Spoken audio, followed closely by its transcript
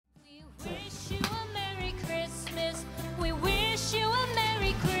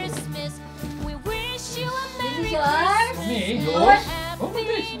Me? Yours? Oh my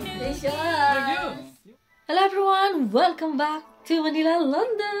goodness. It's yours. Thank you. Hello everyone, welcome back to Manila,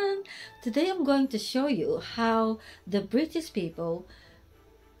 London. Today I'm going to show you how the British people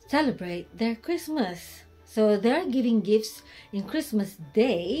celebrate their Christmas. So they're giving gifts in Christmas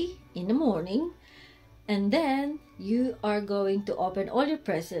Day in the morning, and then you are going to open all your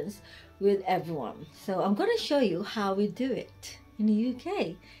presents with everyone. So I'm going to show you how we do it in the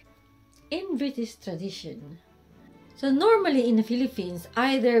UK in British tradition. So normally in the Philippines,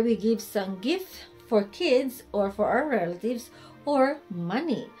 either we give some gift for kids or for our relatives or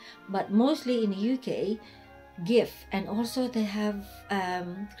money, but mostly in the UK, gift. And also they have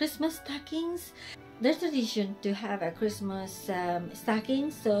Christmas stockings. There's tradition to have a Christmas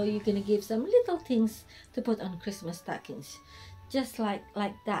stocking, so you're gonna give some little things to put on Christmas stockings, just like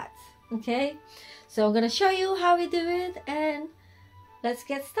that. Okay, so I'm gonna show you how we do it, and let's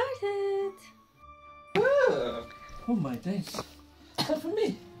get started. Oh my days. Is that for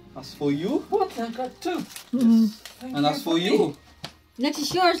me? That's for you. What? I got two. And that's for you. Next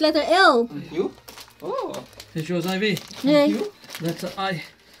is yours, letter L. Thank you. Oh. Here's yours, Ivy. Yeah. Thank you. Letter I.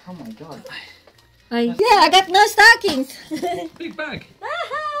 Oh my god. Yeah, I got no stockings. Big bag.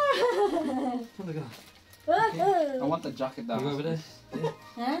 Oh my god. I want the jacket down. You over there? Yeah.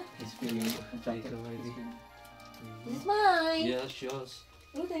 Huh? It's feeling a jacket. There you go, Ivy. This is mine. Yeah, that's yours.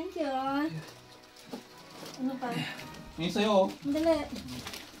 Oh, thank you. Ano pa? Yung sa'yo. Dali.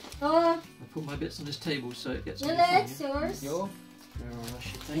 Oh, I put my bits on this table so it gets. dali, it's yours. Yo.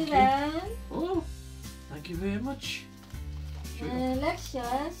 Thank you. Steven. Oh, thank you very much. Sure.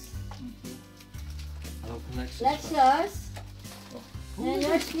 Lexios. Thank you. I'll open Lexus. Lexios. Oh, And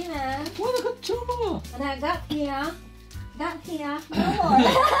yours, Steven. well, I got two more. And I got here. No more.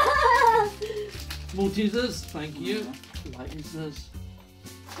 Maltesers, thank you. Lightnesers.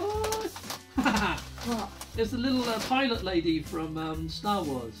 Oh, What? it's the little pilot lady from Star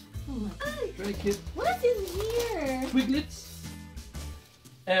Wars. Oh my God. Very cute. What is here? Twiglets.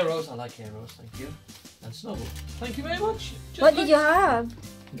 Arrows, I like arrows, thank you. And Snowball. Thank you very much. Just What did you have?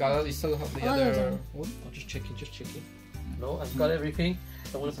 Got you still have the Oh, other no. one? I'll just check it. No, I've got everything.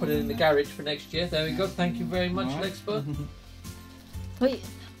 I want to put it in the garage for next year. There we go. Thank you very much, Alright. Lexpa. Wait,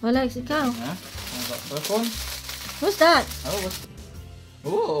 Alex, ikaw. Yeah. I got first one. What's that? Oh, what's...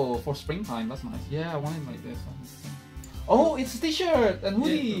 Oh, for springtime. That's nice. Yeah, I want it like this. Oh, it's a t-shirt and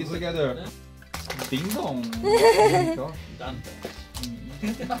hoodies together. Ding dong. Oh my gosh. Done.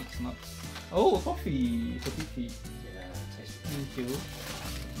 It's not. Oh, coffee. It's a tea. Yeah, tasty. Thank you.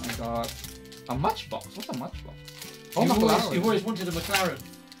 I got a matchbox. What's a matchbox? Oh, You've always wanted a McLaren.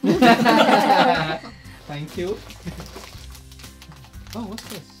 Thank you. Oh, what's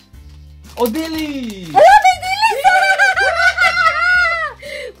this? Oh, Dilly! Hello, my Dillies!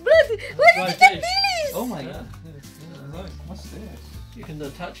 Bloody, where did you get Dillies? Oh my Yeah. god. What's this? You can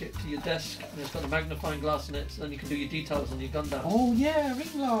attach it to your desk, and it's got a magnifying glass in it, so then you can do your details on your Gundam. Oh yeah, ring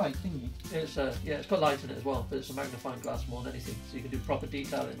light thingy. It's yeah, it's got light in it as well, but it's a magnifying glass more than anything, so you can do proper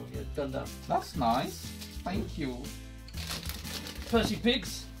detailing on your Gundam. That's nice. Thank you. Percy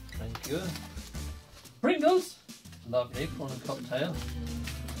Pigs, thank you. Pringles, lovely, for a cocktail.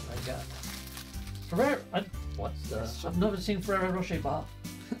 I got Ferrero. What's this? I've never seen Ferrero Rocher bar.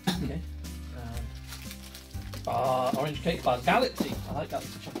 Okay. Orange cake bar, Galaxy. I like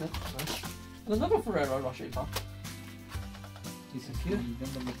Galaxy chocolate. Nice. And another Ferrero Rocher bar. This is here.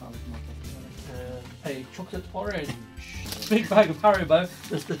 A chocolate orange. Big bag of Haribo.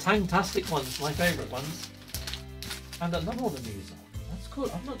 There's the Tangtastic ones, my favourite ones. And another one of these. That's cool.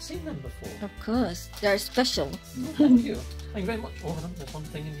 I've not seen them before. Of course, they're special. Thank you. Thank you very much. Oh, hold on, there's one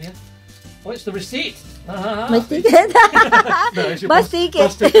thing in here. Oh, it's the receipt. My ticket. No, it's your Bus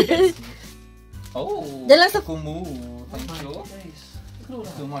ticket. ticket. Oh, Then let's- Kumu. Thank you. Look at all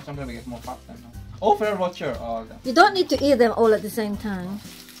that. Too much. I'm gonna get more fat then. Oh, Ferrero Rocher. Oh, okay. You don't need to eat them all at the same time.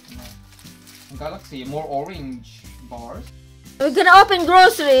 Galaxy. More orange bars. We're gonna open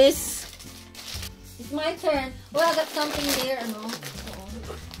groceries. It's my turn. Well, I got something there, ano?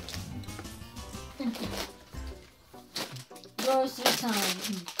 Grocery time.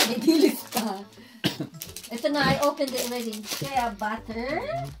 May dilis pa. Ito na, I opened it already. Kaya butter.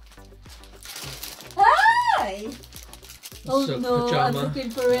 Hi! Oh So, no, pajama. I'm looking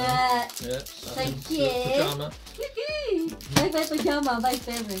for it. Yeah. Thank that's you. Pajama. Yay! My pajama, my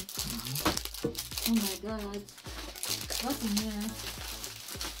favorite. Oh my god. What's in here?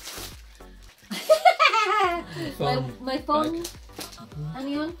 Phone my phone. bag. Ano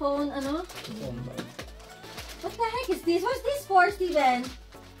yun? Phone, ano? Phone bag. What the heck is this? What's this for, Steven?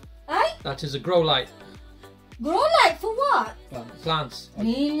 Ay? That is a grow light. Grow light for what? Plants.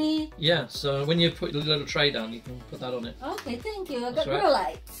 Really? Yeah, so when you put the little tray down, you can put that on it. Okay, thank you. I got That's right. grow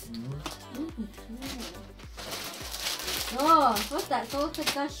lights. Oh, what's that? Salted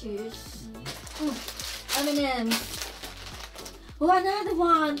cashews. M&M's. Oh, another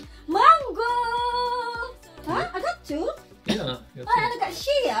one. Mango! Huh? I got two. Yeah. Oh, and I got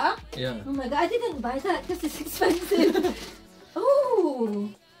shea. Yeah. Oh my god, I didn't buy that because it's expensive. Oh,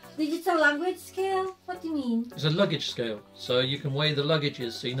 digital language scale? What do you mean? It's a luggage scale, so you can weigh the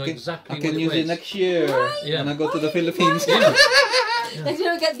luggages, so you know exactly I what can it use weighs. it next year Yeah. when I go to the Philippines. Yeah. Next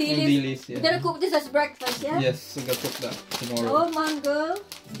year we get In Dilis. Dilis, We're yeah. gonna cook this as breakfast, yeah? Yes, I'm gonna cook that tomorrow. Oh, mango.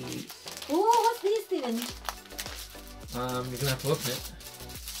 Dilis. Oh, what's this, Steven? You're gonna have to open it.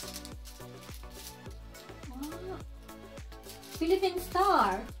 Wow. Philippine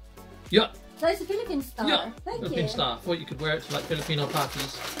star. Yeah. That is a Philippine star. Yeah. Thank Philippine you. star. Thought you could wear it to like Filipino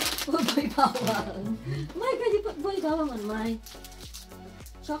parties. Oh, boy bawang. My god, you put boy bawang on mine.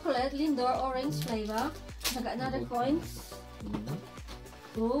 Chocolate, Lindor, orange flavor. I got another coins.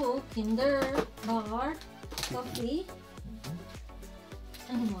 Oh, Kinder bar, coffee.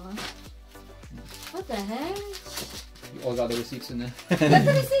 Ano more? What the heck? You all got the receipts in there. What's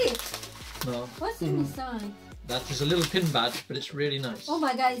the receipt? No. What's inside? That is a little pin badge, but it's really nice. Oh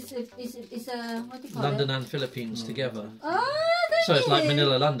my god, it's a, what do you call London it? and Philippines together. Oh, thank So you. it's like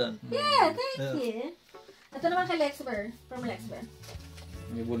Manila, London. Yeah, thank Yeah. you. Ito naman kay Lexber, from Lexber.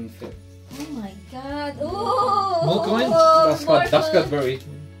 It wouldn't fit. Oh my god. Oh! More coins? That's more Cadbury.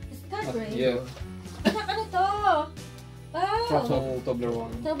 It's Cadbury? Yeah. Ano to? Oh! Truffle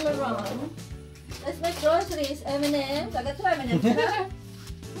Toblerone. Toblerone. Let's make groceries. M&M's. I got two M&M's.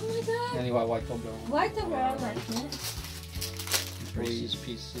 Oh my god. Anyway, white Toblerone. White Toblerone like that. Reese's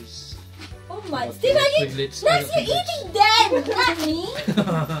Pieces. Oh my. Steven, Twiglets. let's you eating them! Not me!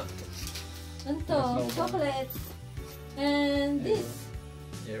 Ito, no chocolates. And this.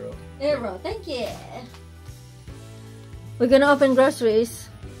 Hero. Arrow. Thank you. We're gonna open groceries.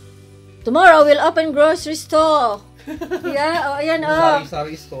 Tomorrow we'll open grocery store. Yeah, oh, ayan, oh.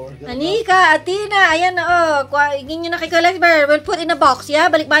 Sari store. Anika, Atina, ayan, oh. Hingin nyo na kay Collector. We'll put in a box, yeah?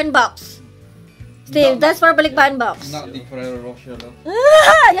 Balikbayan box. Steve, that's for balikbayan box. Not the Ferrero Rocher though.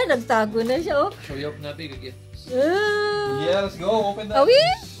 Ah, ayan, nagtago na siya, oh. Shall we open that bigger gift? Yeah, let's go. Open that. Are we?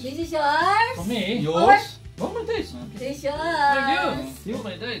 This is yours. For me? Yours? Oh my days. This is Thank yours. you. Oh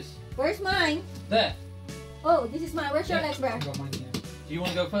my days. Where's mine? There. Oh, this is mine. Where's your legs, bro? I got mine here. Do you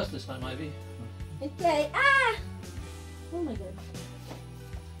want to go first this time, Ivy? Okay. Ah! Oh my god.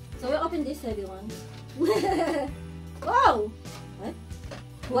 So we'll open this heavy one. Whoa! What?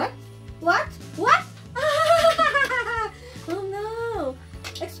 What? What? What? Oh no!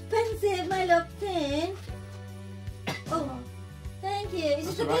 Expensive, my love tin. Oh, thank you. Is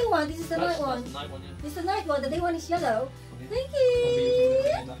this the day one? This is the night one. That's the night one, yeah. This is the night one. The day one is yellow. Okay. Thank you.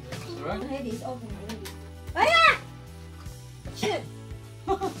 That's alright. Heavy is open already. Oh yeah! Shit!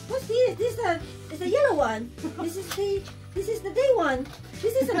 What's this? This is the yellow one. This is the day one.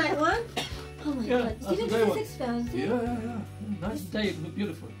 This is the night one. Oh my Yeah, god. that's Steven, the day this is one. expensive. Yeah. Nice day. It look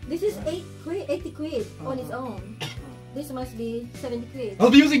beautiful. This is 80 quid on its own. This must be 70 quid.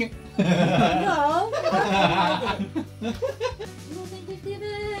 I'll be using it. No! No, thank you,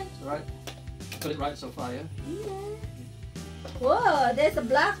 Steven. Alright. Got it right so far, yeah? Yeah. Whoa, there's a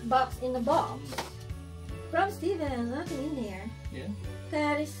black box in the box. From Steven, nothing in there. Yeah.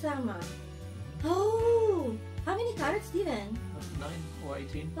 Karisama. Oh! How many carrots, Steven? 9 or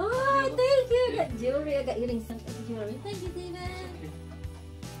 18. Oh, Yeah. thank you! I Yeah. got jewelry, I got earrings and jewelry. Thank you, Steven. Okay.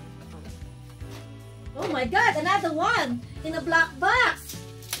 Oh my god, another one in a black box.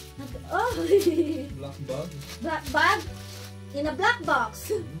 Oh, Black bug. black bag in a black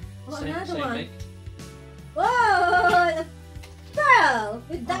box. Oh, another Same one. make. Whoa, a pearl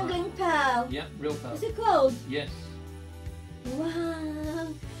with dangling pearl. Yeah, real pearl. Is it cold? Yes. Wow.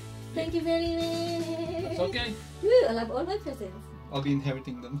 Thank you very much. That's okay. Ooh, I love all my presents. I'll be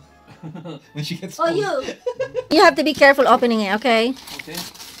inheriting them when she gets Oh, old. you. You have to be careful opening it, okay? Okay.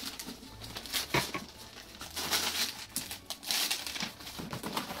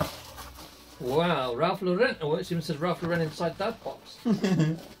 Wow, Ralph Lauren. Oh, it even says Ralph Lauren inside that box.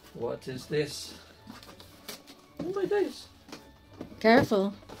 What is this? Oh my days.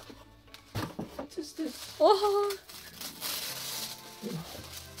 Careful. What is this? Oh.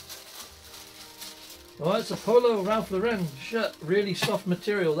 Oh, it's a polo Ralph Lauren shirt. Really soft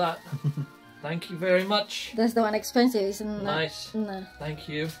material, that. Thank you very much. That's the one expensive, isn't it? Nice. No. Thank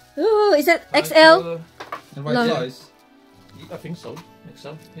you. Ooh, is that Thank XL? you. And right Lovely. size. I think so. XL,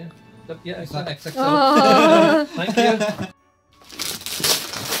 yeah. Yeah, It's XL. not XXL. Oh. Thank you.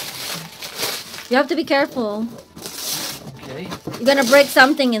 You have to be careful. Okay. You're gonna break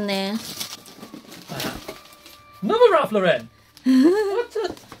something in there. Another Ralph Lauren. What?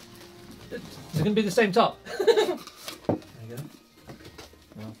 Is it going to be the same top? There you go.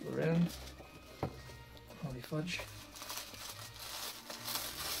 Ralph Lauren. Holy fudge.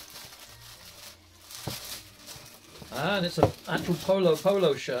 And it's an actual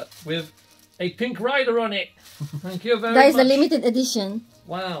polo shirt with a pink rider on it. Thank you very much. That is a limited edition.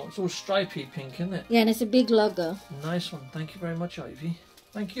 Wow, it's all stripy pink, isn't it? Yeah, and it's a big logo. Nice one. Thank you very much, Ivy.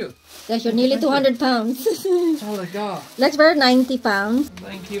 Thank you. Gosh, you're nearly 200 pounds. Talaga. Let's wear 90 pounds.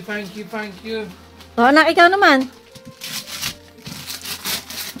 Thank you, thank you, thank you. Oh, anak, ikaw naman.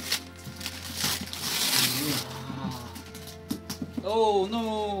 Oh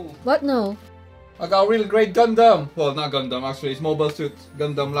no! What no? I got a really great Gundam. Well, not Gundam actually. It's Mobile Suit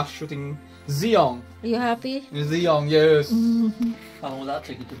Gundam last shooting Zeong. Are you happy? Zeong, yes. How long will that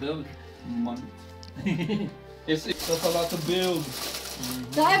take you to build? Month. It's a lot to build.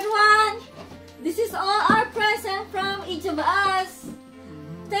 So everyone, this is all our present from each of us.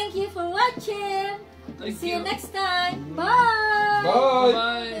 Thank you for watching. See you next time. Bye. Bye.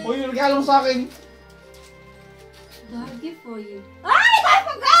 Bye. Uy, yung regalo mo sa akin. I have gift for you. Ay, I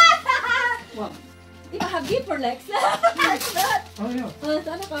forgot! What? I have gift for Lex. That's not. Oh yeah.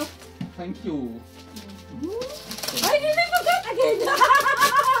 Ano ka? Thank you. I didn't forget again.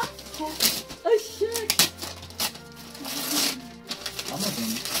 Oh shit. Tama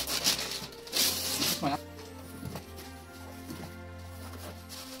din.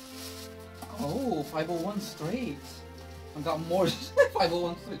 Oh, 501 straight. I got more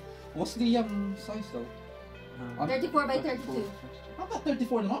 501 straight. What's the size though? 34 by 32. I'm not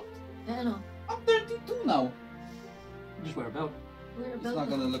 34 now. Ano? I'm 32 now. Just wear a belt. It's not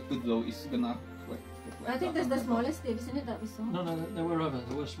gonna look good though. It's gonna look I think that's the smallest tip, isn't it? That we saw. No, there were others.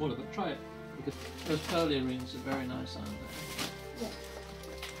 They were smaller, but try it. Because those pearl earrings are very nice, aren't they? Yeah.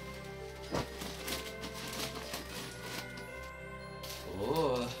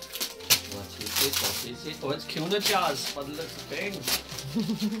 Oh, what is it? What is it? Oh, it's Kuna Jazz by the looks of things.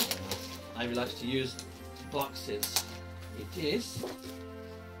 Ivy likes to use boxes. It is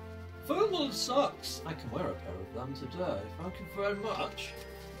thermal socks. I can wear a pair of them today. Thank you very much.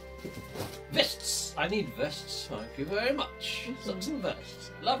 Vests. I need vests. Thank you very much. Socks and vests.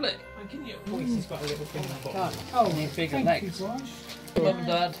 Lovely. Thank you. Oh, he's got a little thing on the bottom. Oh, need bigger Thank you, legs. Josh. Mum and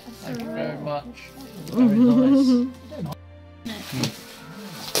Dad. Thank you very much. Very nice.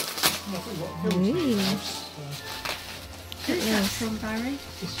 What's that from, Barry?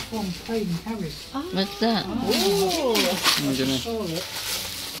 It's from Plain Harris. What's that? I saw it.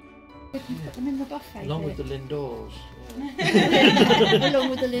 You can put them in the buffet. Along with the Lindors. Along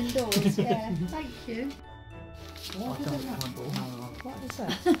with the Lindors. Yeah, thank you. What is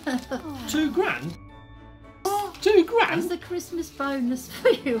that? £2 grand? £2 grand? That's the Christmas bonus for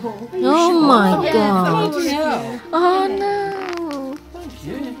you all. Oh my Yeah, god. thank you. Oh no. Thank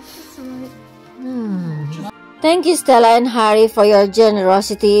you. That's all right. Thank you, Stella and Harry, for your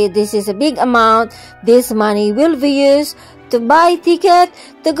generosity. This is a big amount. This money will be used to buy ticket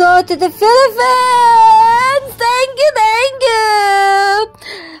to go to the Philippines. Thank you, thank you.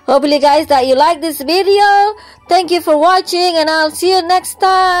 Hopefully, guys, that you like this video. Thank you for watching, and I'll see you next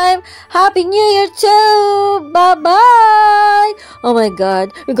time. Happy New Year too. Bye-bye. Oh my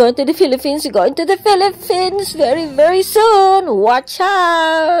God, we're going to the Philippines. We're going to the Philippines very, very soon. Watch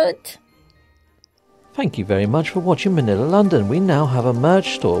out. Thank you very much for watching Manila London. We now have a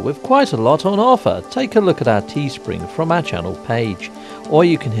merch store with quite a lot on offer. Take a look at our Teespring from our channel page. Or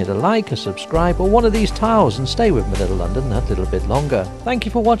you can hit a like, a subscribe, or one of these tiles and stay with Manila London that little bit longer. Thank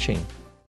you for watching.